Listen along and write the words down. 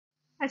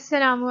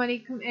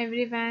Assalamualaikum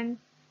everyone.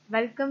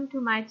 Welcome to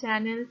my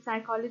channel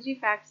Psychology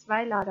Facts by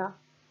Lara.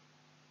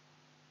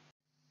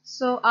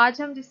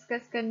 आज हम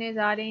discuss करने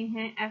जा रहे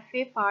हैं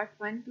FA Part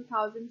 1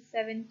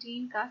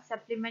 2017 का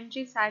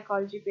सप्लीमेंट्री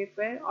साइकोलॉजी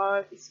पेपर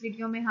और इस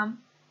वीडियो में हम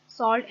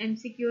सॉल्व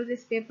MCQs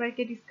इस पेपर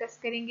के डिस्कस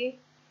करेंगे।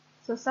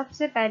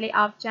 सबसे पहले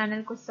आप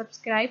चैनल को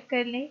सब्सक्राइब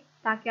कर लें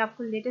ताकि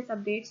आपको लेटेस्ट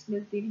अपडेट्स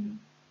मिलती रहें।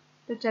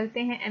 तो चलते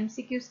हैं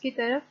MCQs की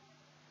तरफ।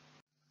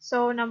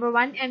 Number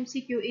 1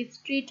 MCQ is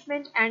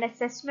treatment and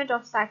assessment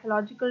of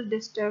psychological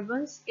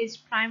disturbance is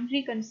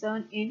primary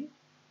concern in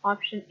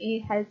option A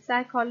health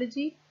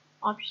psychology,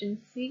 option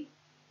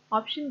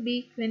B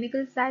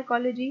clinical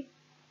psychology,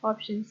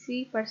 option C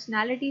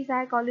personality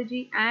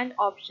psychology and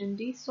option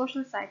D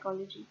social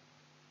psychology.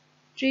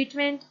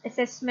 Treatment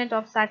assessment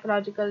of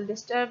psychological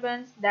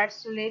disturbance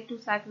that's related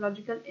to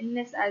psychological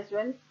illness as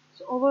well.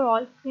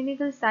 Overall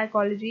clinical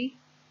psychology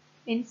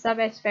इन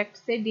सब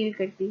aspects से deal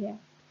करती है।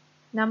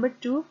 Number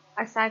 2,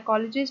 a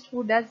psychologist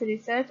who does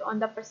research on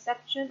the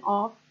perception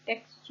of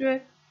texture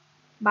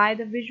by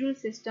the visual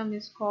system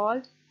is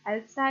called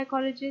health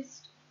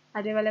psychologist,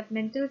 a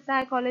developmental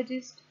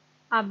psychologist,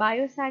 a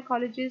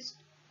biopsychologist,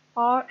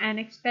 or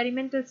an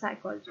experimental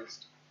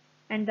psychologist.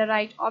 And the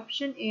right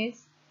option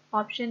is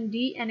option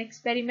D, an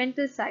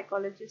experimental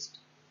psychologist.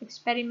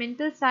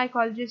 Experimental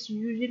psychologists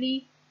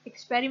usually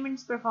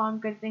experiments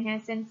perform करते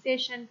हैं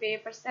sensation पे,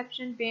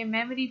 perception पे,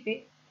 memory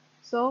पे।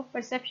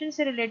 Perception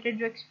से related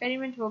जो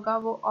experiment होगा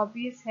वो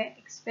obvious है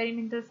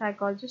एक्सपेरिमेंटल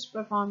साइकोलॉजिस्ट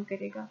परफॉर्म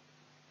करेगा।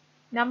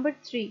 Number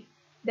 3,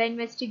 the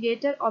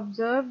investigator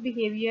observe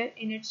behaviour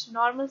in its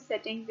normal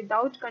setting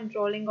without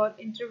controlling और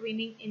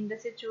intervening in the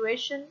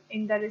situation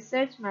in the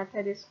research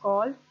method is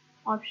called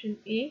option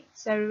A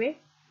survey,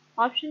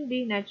 option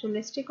B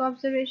naturalistic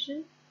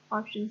observation,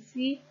 option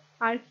C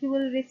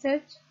आर्किवल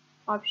research,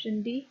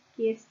 option D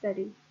case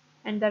study.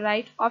 And the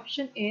right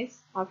option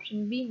is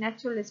option B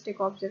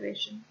naturalistic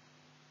observation.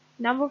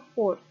 Number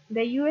 4,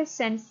 the US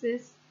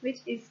Census, which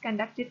is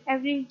conducted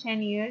every 10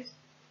 years,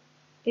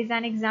 is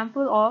an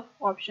example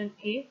of option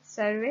A,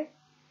 survey,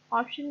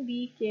 option B,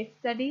 case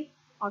study,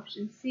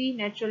 option C,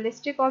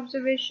 naturalistic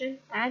observation,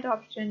 and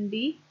option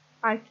D,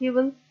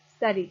 archival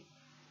study.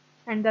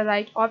 And the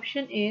right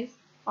option is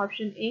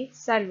option A,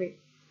 survey.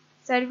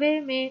 सर्वे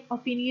में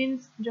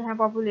opinions जो है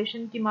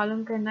population की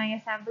मालूम करना या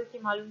sample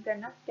की मालूम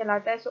करना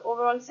कहलाता है।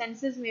 overall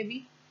census में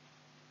भी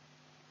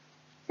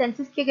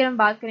सेंसस की अगर हम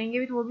बात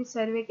करेंगे तो वो भी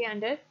सर्वे के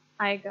अंडर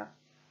आएगा।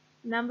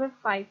 Number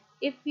 5,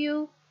 if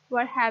you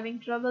were having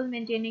trouble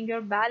maintaining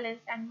your balance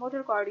and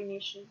motor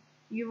coordination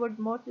you would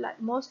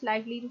most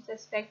likely to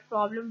suspect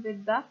problem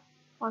with the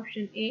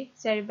option A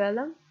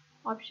cerebellum,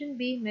 option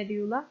B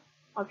medulla,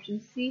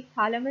 option C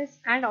thalamus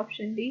and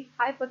option D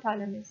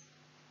hypothalamus.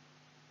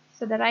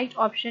 So the right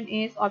option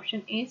is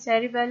option A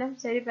cerebellum.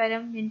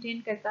 cerebellum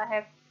maintain करता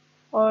है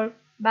और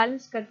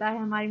balance करता है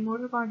हमारी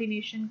motor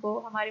coordination को,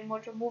 हमारी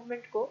motor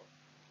movement को।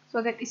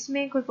 अगर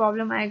इसमें कोई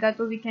प्रॉब्लम आएगा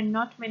तो we can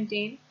not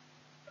maintain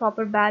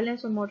proper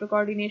balance और motor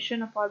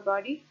coordination of our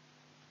body.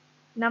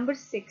 Number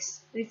 6,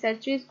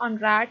 researchers on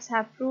rats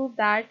have proved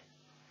that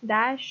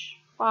dash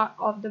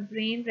part of the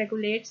brain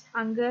regulates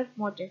hunger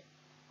motive.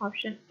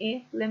 Option A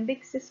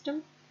limbic system.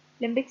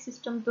 limbic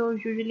system तो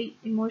usually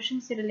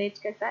emotion से relate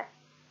करता है।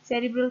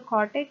 cerebral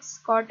cortex,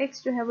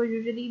 cortex जो है वो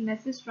usually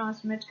message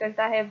transmit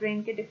करता है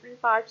brain के different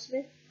parts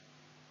में।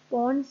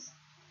 pons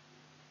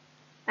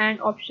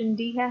and option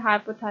D है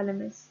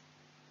hypothalamus.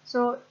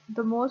 So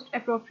the most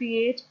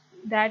appropriate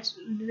that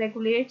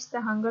regulates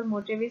the hunger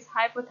motive is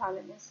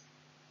hypothalamus.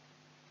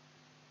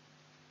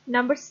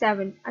 Number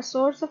 7, a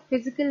source of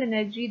physical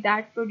energy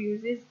that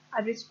produces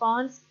a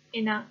response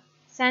in a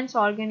sense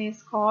organ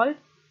is called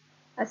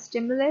a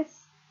stimulus,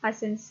 a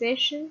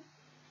sensation,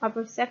 a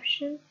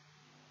perception,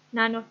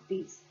 none of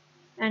these.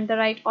 And the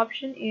right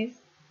option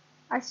is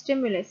a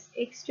stimulus.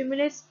 एक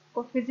stimulus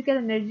को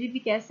physical energy भी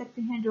कह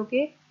सकते हैं जो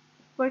कि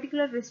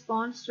particular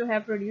response जो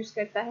है produce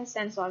करता है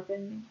sense organ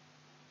में।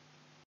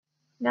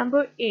 Number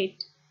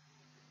 8,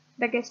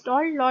 the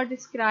Gestalt law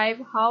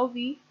describe how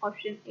we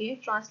option A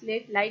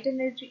translate light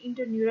energy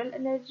into neural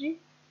energy,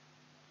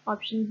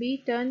 option B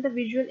turn the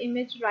visual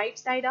image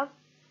right side up,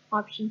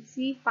 option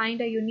C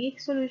find a unique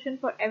solution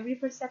for every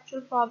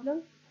perceptual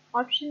problem,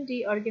 option D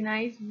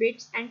organize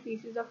bits and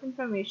pieces of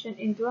information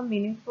into a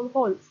meaningful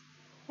wholes.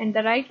 And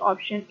the right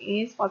option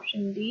is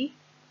option D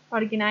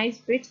organize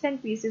bits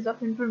and pieces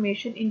of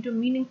information into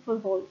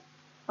meaningful wholes.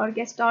 और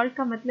Gestalt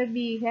का मतलब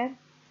भी है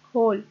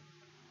whole.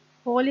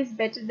 Whole is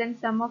better than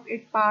sum of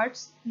its parts.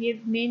 ये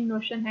main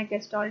notion है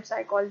gestalt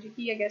psychology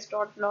की या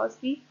gestalt laws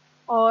की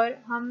और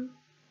हम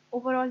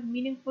ओवरऑल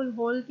मीनिंगफुल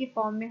होल की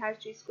फॉर्म में हर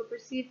चीज़ को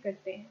परसीव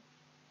करते हैं।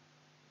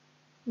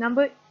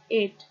 Number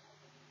 8.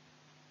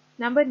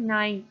 Number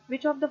 9.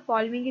 Which of the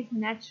following is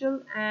natural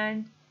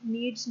and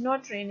needs no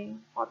training?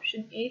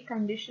 Option A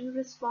conditioned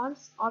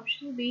response,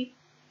 option B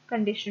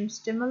conditioned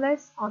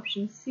stimulus,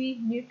 option C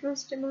neutral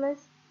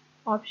stimulus,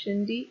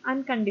 option D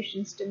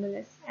unconditioned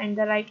stimulus. And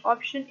the right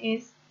option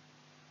is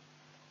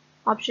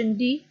option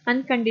D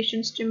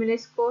अनकंडीशन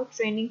stimulus को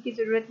training की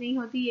ज़रूरत नहीं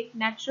होती। एक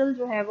natural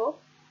जो है वो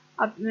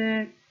अब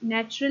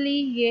नेचुरली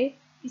ये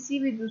किसी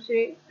भी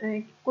दूसरे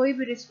कोई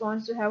भी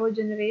रिस्पॉन्स जो है वो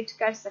जनरेट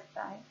कर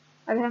सकता है।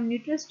 अगर हम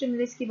न्यूट्रल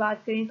स्टिमुलस की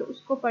बात करें तो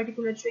उसको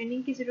पर्टिकुलर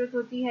ट्रेनिंग की ज़रूरत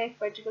होती है एक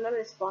पर्टिकुलर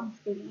रिस्पॉन्स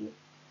के लिए।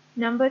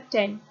 Number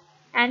 10.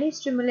 Any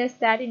stimulus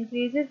that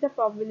increases the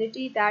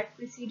probability that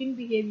preceding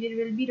behavior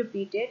will be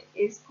repeated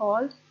is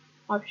called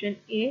option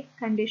A.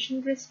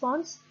 Conditioned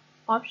response,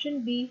 option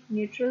B.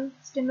 Neutral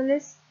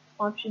stimulus,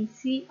 option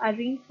C. A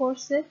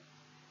reinforcer,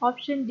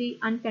 option D.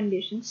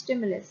 Unconditioned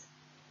stimulus.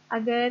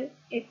 अगर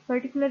एक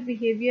particular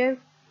behaviour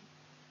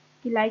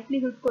की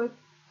likelihood को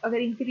अगर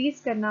increase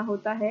करना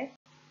होता है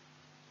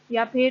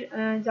या फिर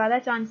ज़्यादा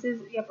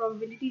चांसेस या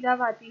प्रोबेबिलिटी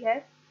तब आती है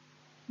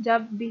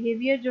जब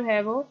बिहेवियर जो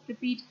है वो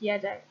रिपीट किया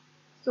जाए।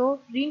 सो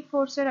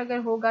रीइंफोर्सर अगर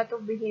होगा तो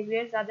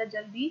बिहेवियर ज़्यादा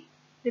जल्दी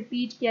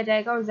रिपीट किया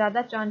जाएगा और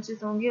ज़्यादा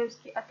चांसेस होंगे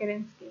उसके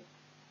अकरेंस के।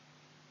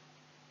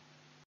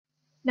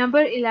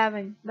 Number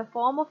 11. The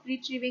form of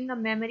retrieving a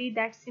memory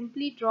that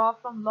simply draw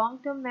from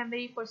long-term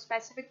memory for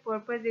specific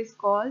purpose is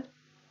called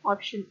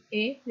option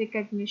A.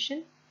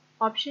 Recognition,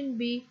 option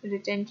B.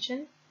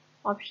 Retention,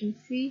 option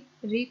C.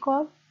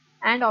 Recall,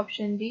 and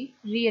option D.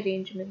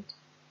 Rearrangement.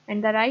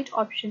 And the right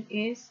option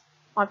is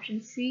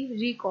option C.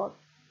 Recall.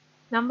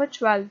 Number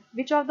 12.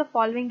 Which of the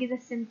following is a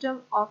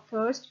symptom of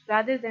thirst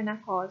rather than a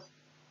cause?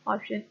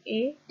 Option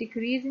A.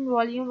 Decrease in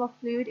volume of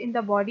fluid in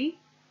the body.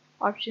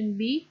 Option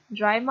B.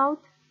 Dry mouth.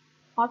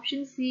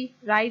 Option C.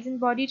 Rise in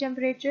body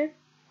temperature.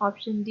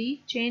 Option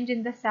D. Change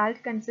in the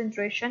salt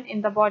concentration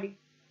in the body.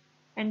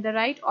 And the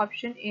right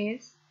option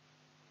is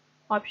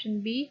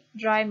option B.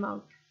 Dry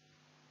mouth.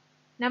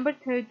 Number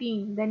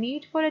 13. The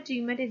need for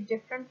achievement is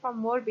different from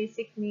more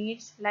basic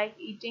needs like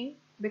eating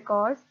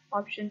because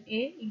option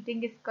A.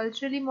 Eating is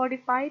culturally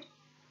modified.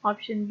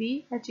 Option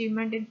B.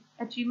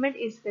 Achievement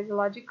is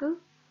physiological.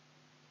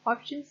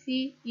 Option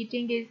C.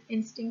 Eating is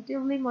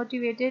instinctively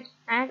motivated.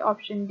 And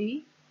option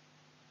D.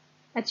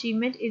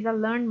 Achievement is a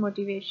learned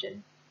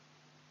motivation.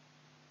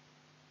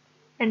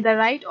 And the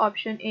right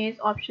option is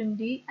option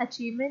D.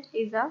 Achievement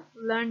is a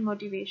learned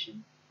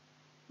motivation.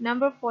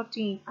 Number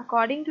 14.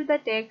 According to the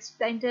text,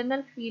 the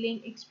internal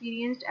feeling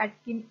experienced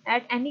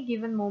at any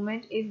given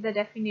moment is the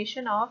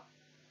definition of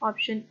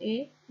option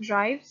A.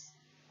 Drives,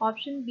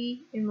 option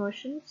B.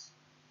 Emotions,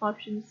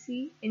 option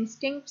C.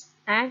 Instincts,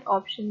 and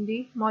option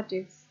D.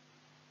 Motives.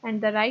 And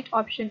the right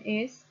option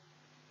is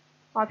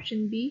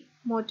option B.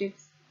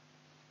 Motives.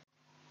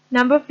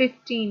 Number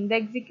 15. The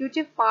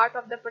executive part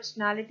of the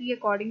personality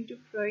according to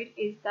Freud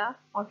is the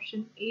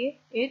option A.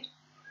 Id,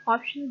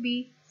 option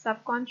B.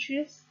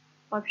 Subconscious,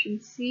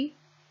 option C.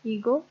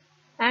 Ego,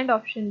 and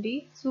option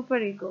D.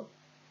 Superego.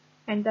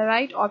 And the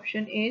right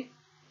option is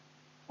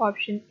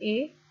option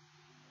A.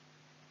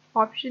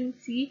 Option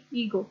C.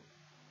 Ego.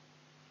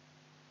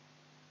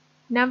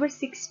 Number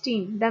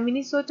 16. The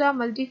Minnesota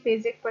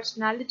Multiphasic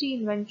Personality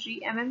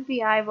Inventory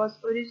MMPI was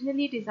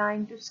originally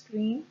designed to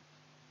screen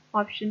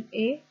option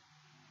A.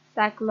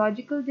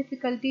 Psychological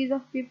difficulties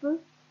of people,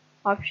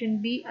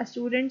 option B. A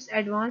student's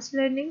advanced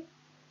learning,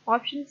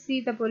 option C.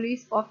 The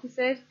police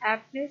officer's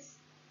aptness,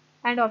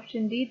 and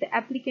option D. The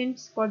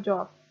applicants for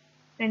job.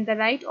 And the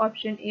right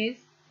option is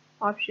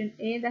option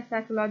A. The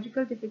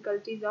psychological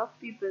difficulties of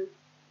people.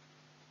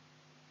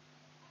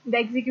 The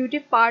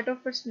executive part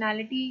of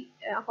personality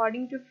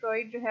according to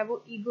Freud जो है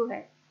वो ego है,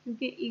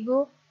 क्योंकि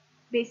ego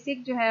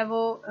basic जो है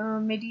वो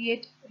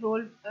mediate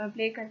role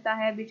play करता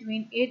है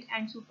between it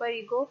and super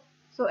ego.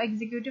 So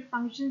executive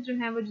functions जो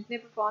हैं वो जितने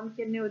परफॉर्म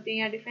करने होते हैं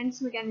या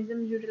डिफेंस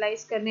मैकेनिज्म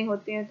यूटिलाइज करने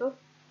होते हैं तो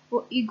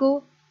वो ईगो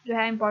जो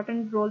है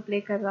इंपॉर्टेंट रोल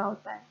प्ले कर रहा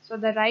होता है। So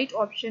the right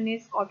option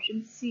is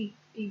option C,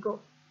 ego.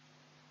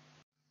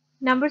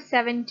 Number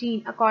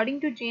 17. According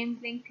to James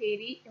Link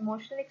theory,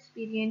 emotional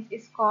experience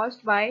is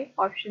caused by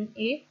option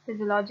A.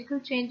 Physiological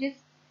changes,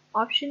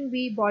 option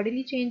B.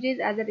 Bodily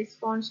changes as a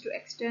response to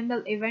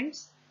external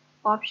events,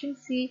 option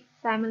C.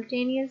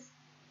 Simultaneous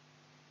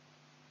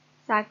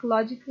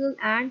psychological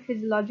and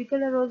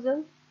physiological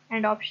arousal,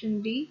 and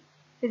option D.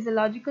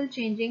 Physiological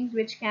changes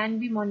which can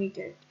be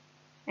monitored.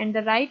 And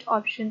the right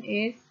option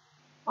is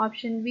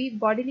option B.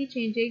 Bodily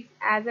changes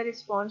as a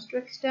response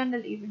to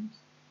external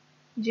events.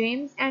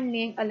 James and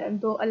नेंग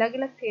दो अलग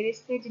अलग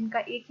theorist थे जिनका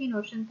एक ही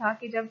notion था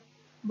कि जब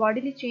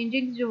बॉडीली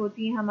चेंजिंग्स जो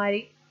होती हैं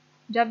हमारी,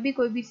 जब भी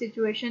कोई भी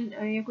सिचुएशन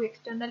या कोई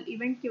एक्सटर्नल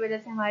इवेंट की वजह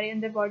से हमारे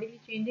अंदर बॉडीली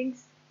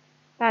चेंजिंग्स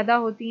पैदा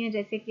होती हैं,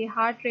 जैसे कि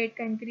हार्ट रेट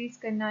का इंक्रीज़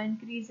करना,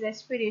 इंक्रीज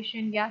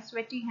रेस्पिरेशन या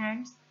स्वेटी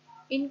हैंड्स,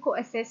 इनको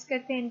असेस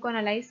करते हैं, इनको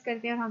एनालाइज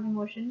करते हैं और हम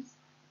इमोशंस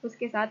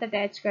उसके साथ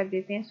अटैच कर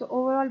देते हैं। सो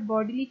ओवरऑल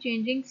बॉडीली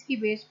चेंजिंग्स की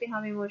बेस पे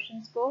हम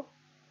इमोशंस को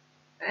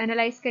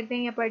एनालाइज करते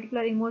हैं या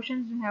पर्टिकुलर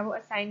इमोशंस जो है वो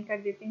असाइन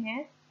कर देते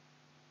हैं।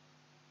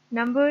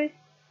 Number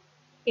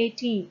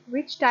 18.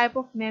 Which type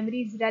of memory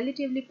is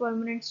relatively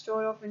permanent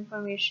store of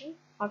information?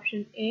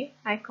 Option A.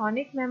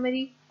 Iconic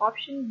memory.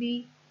 Option B.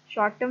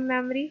 Short-term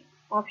memory.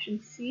 Option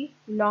C.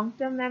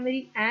 Long-term memory.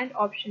 And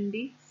option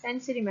D.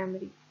 Sensory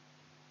memory.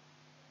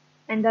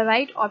 And the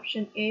right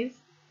option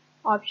is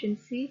option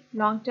C.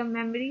 Long-term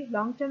memory.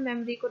 Long-term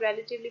memory को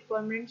relatively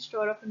permanent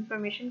store of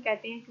information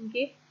कहते हैं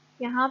क्योंकि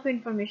यहाँ पे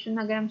information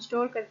अगर हम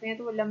store करते हैं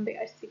तो वो लंबे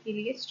अरसे के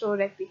लिए स्टोर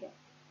रहती है।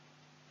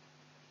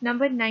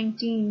 Number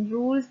 19.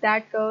 Rules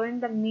that govern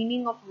the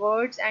meaning of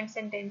words and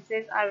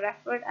sentences are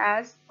referred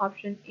as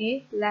option A.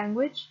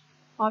 Language,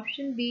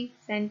 option B.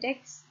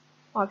 Syntax,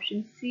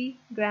 option C.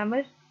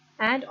 Grammar,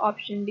 and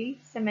option D.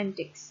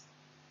 Semantics.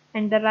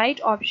 And the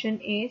right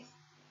option is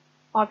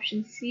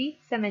option C.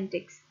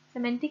 Semantics.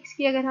 Semantics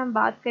की अगर हम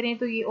बात करें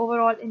तो ये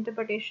overall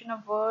interpretation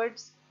of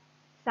words,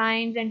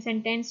 signs and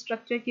sentence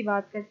structure की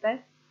बात करता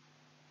है।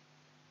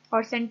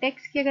 और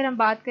सेंटेक्स की अगर हम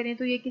बात करें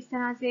तो ये किस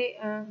तरह से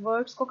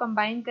वर्ड्स को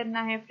कंबाइन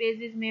करना है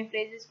फ्रेजेस में,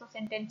 फ्रेजेस को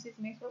सेंटेंसेस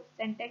में, तो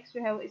सेंटेक्स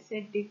जो है वो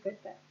इससे डील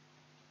करता है।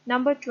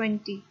 Number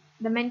 20.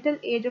 The mental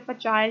as of a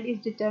child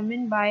is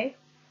determined by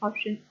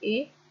option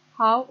A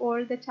how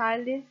old the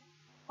child is,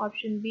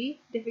 option be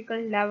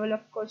difficult level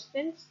of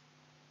questions,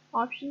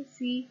 option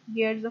C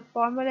years of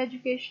formal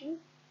education,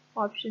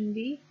 option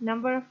D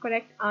number of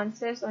correct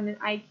answers on an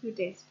IQ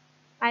test.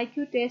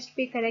 IQ test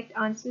पे correct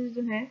answers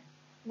जो हैं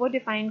वो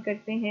define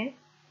करते हैं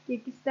कि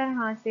किस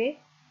तरह से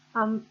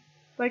हम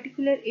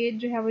पर्टिकुलर एज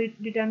जो है वो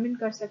डिटरमिन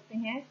कर सकते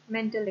हैं।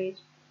 मेंटल एज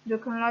जो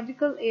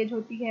क्रोनोलॉजिकल एज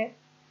होती है,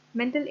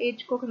 मेंटल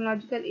एज को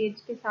क्रोनोलॉजिकल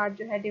एज के साथ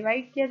जो है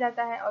डिवाइड किया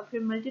जाता है और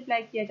फिर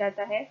मल्टीप्लाई किया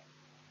जाता है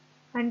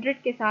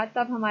 100 के साथ,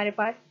 तब हमारे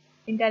पास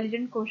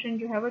इंटेलिजेंट क्वोशंट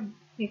जो है वो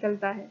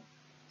निकलता है।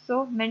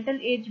 सो मेंटल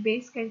एज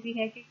बेस करती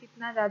है कि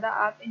कितना ज़्यादा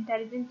आप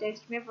इंटेलिजेंट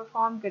टेस्ट में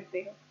परफॉर्म करते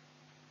हो।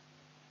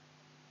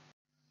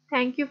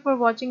 Thank you for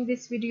watching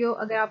this video.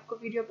 अगर आपको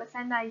वीडियो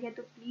पसंद आई है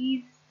तो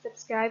प्लीज़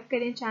सब्सक्राइब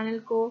करें चैनल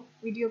को,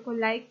 वीडियो को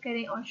लाइक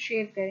करें और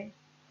शेयर करें।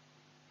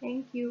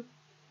 Thank you.